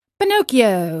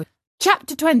Pinocchio!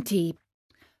 Chapter 20.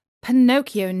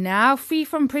 Pinocchio, now free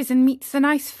from prison, meets the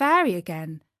nice fairy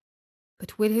again.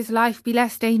 But will his life be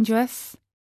less dangerous?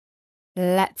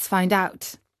 Let's find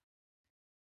out.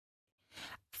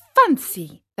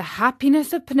 Fancy the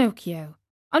happiness of Pinocchio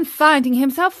on finding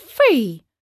himself free!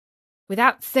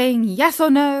 Without saying yes or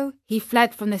no, he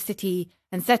fled from the city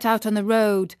and set out on the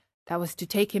road that was to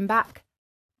take him back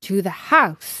to the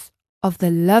house of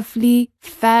the lovely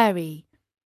fairy.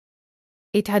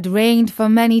 It had rained for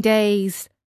many days,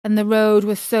 and the road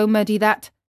was so muddy that,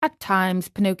 at times,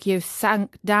 Pinocchio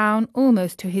sank down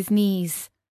almost to his knees.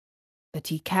 But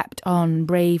he kept on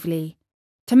bravely,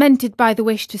 tormented by the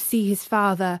wish to see his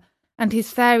father and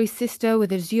his fairy sister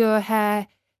with azure hair.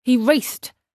 He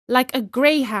raced like a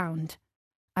greyhound.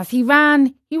 As he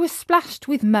ran, he was splashed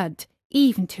with mud,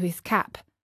 even to his cap.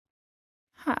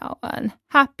 "How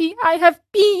unhappy I have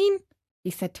been,"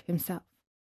 he said to himself.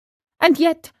 "And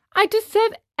yet I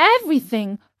deserve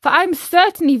everything, for I am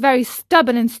certainly very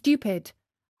stubborn and stupid.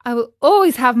 I will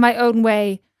always have my own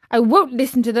way. I won't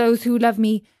listen to those who love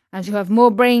me and who have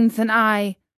more brains than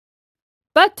I.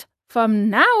 But from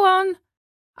now on,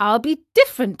 I'll be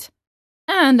different,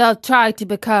 and I'll try to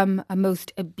become a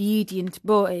most obedient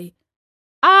boy.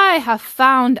 I have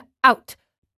found out,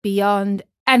 beyond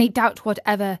any doubt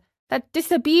whatever, that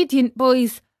disobedient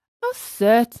boys are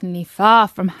certainly far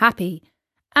from happy,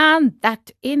 and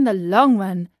that in the long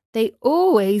run they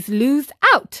always lose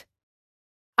out.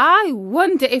 I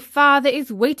wonder if father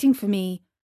is waiting for me.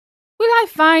 Will I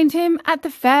find him at the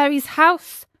fairy's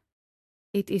house?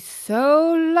 It is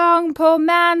so long, poor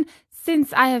man,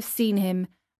 since I have seen him,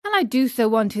 and I do so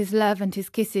want his love and his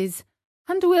kisses.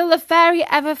 And will the fairy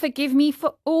ever forgive me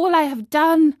for all I have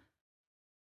done?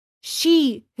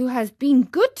 She who has been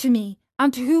good to me,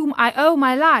 and to whom I owe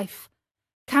my life.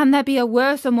 Can there be a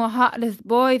worse or more heartless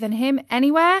boy than him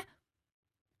anywhere?"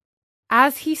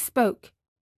 As he spoke,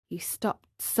 he stopped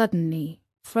suddenly,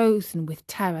 frozen with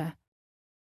terror.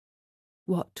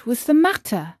 What was the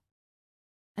matter?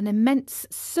 An immense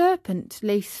serpent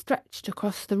lay stretched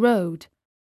across the road,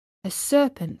 a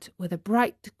serpent with a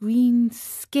bright green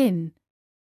skin,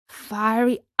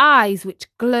 fiery eyes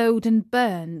which glowed and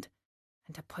burned,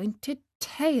 and a pointed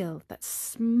tail that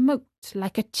smoked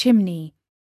like a chimney.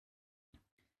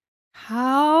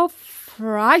 How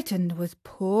frightened was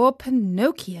poor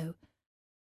Pinocchio!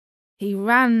 He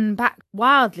ran back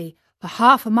wildly for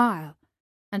half a mile,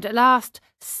 and at last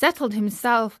settled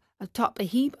himself atop a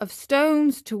heap of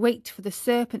stones to wait for the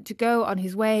serpent to go on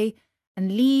his way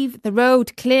and leave the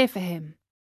road clear for him.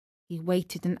 He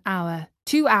waited an hour,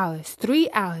 2 hours,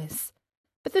 3 hours,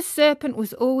 but the serpent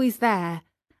was always there,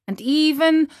 and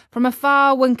even from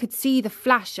afar one could see the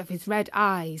flash of his red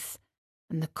eyes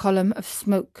and the column of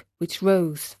smoke which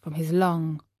rose from his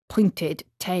long, pointed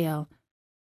tail.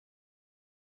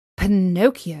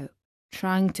 Pinocchio,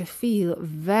 trying to feel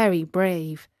very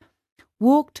brave,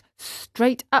 walked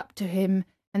straight up to him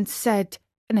and said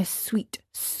in a sweet,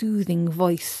 soothing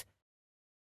voice,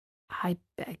 "I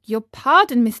beg your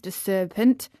pardon, Mr.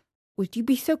 Serpent. Would you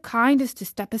be so kind as to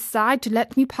step aside to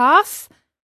let me pass?"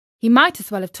 He might as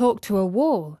well have talked to a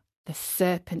wall. The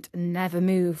serpent never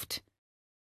moved.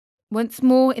 Once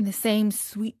more, in the same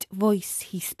sweet voice,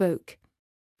 he spoke.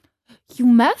 "You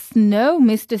must know,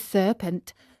 Mr.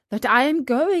 Serpent, that I am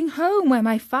going home where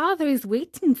my father is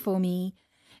waiting for me.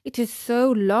 It is so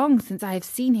long since I have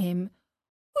seen him.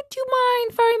 Would you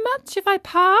mind very much if I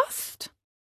passed?"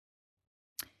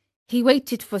 He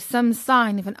waited for some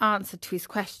sign of an answer to his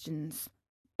questions,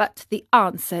 but the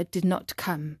answer did not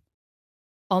come.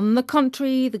 On the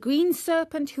contrary, the green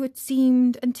serpent, who had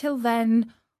seemed until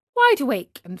then wide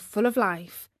awake and full of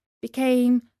life,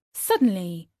 became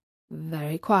suddenly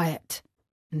very quiet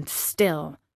and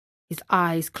still. His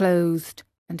eyes closed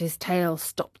and his tail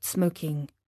stopped smoking.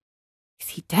 "Is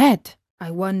he dead,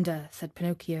 I wonder?" said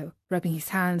Pinocchio, rubbing his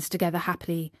hands together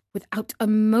happily. Without a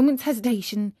moment's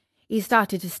hesitation, he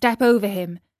started to step over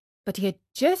him, but he had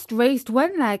just raised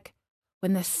one leg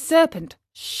when the serpent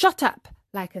shot up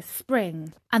like a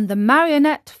spring, and the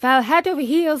marionette fell head over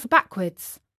heels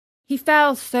backwards. He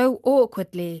fell so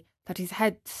awkwardly that his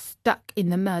head stuck in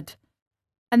the mud,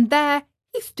 and there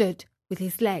he stood with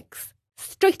his legs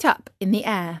straight up in the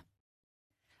air.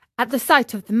 At the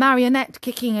sight of the marionette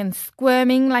kicking and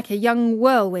squirming like a young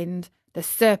whirlwind, the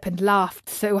serpent laughed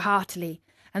so heartily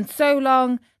and so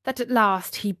long that at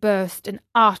last he burst an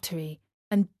artery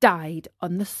and died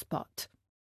on the spot.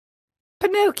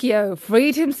 Pinocchio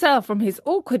freed himself from his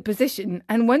awkward position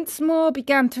and once more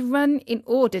began to run in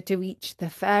order to reach the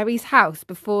fairy's house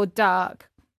before dark.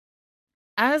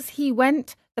 As he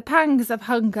went, the pangs of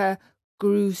hunger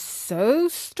grew so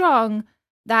strong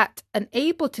that,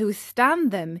 unable to withstand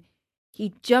them,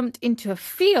 he jumped into a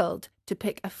field to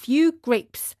pick a few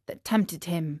grapes that tempted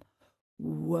him.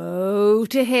 Woe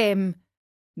to him!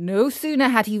 No sooner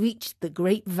had he reached the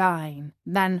grapevine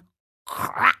than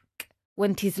crack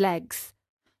went his legs.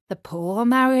 The poor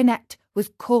marionette was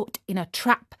caught in a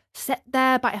trap set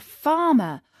there by a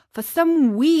farmer for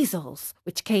some weasels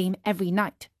which came every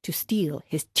night to steal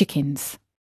his chickens.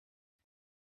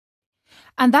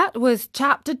 And that was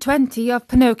chapter 20 of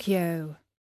Pinocchio.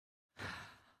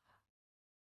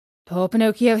 Poor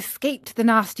Pinocchio escaped the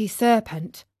nasty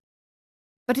serpent,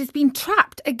 but has been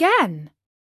trapped again.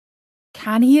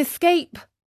 Can he escape?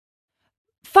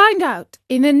 Find out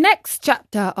in the next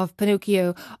chapter of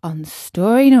Pinocchio on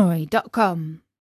Storynory.com.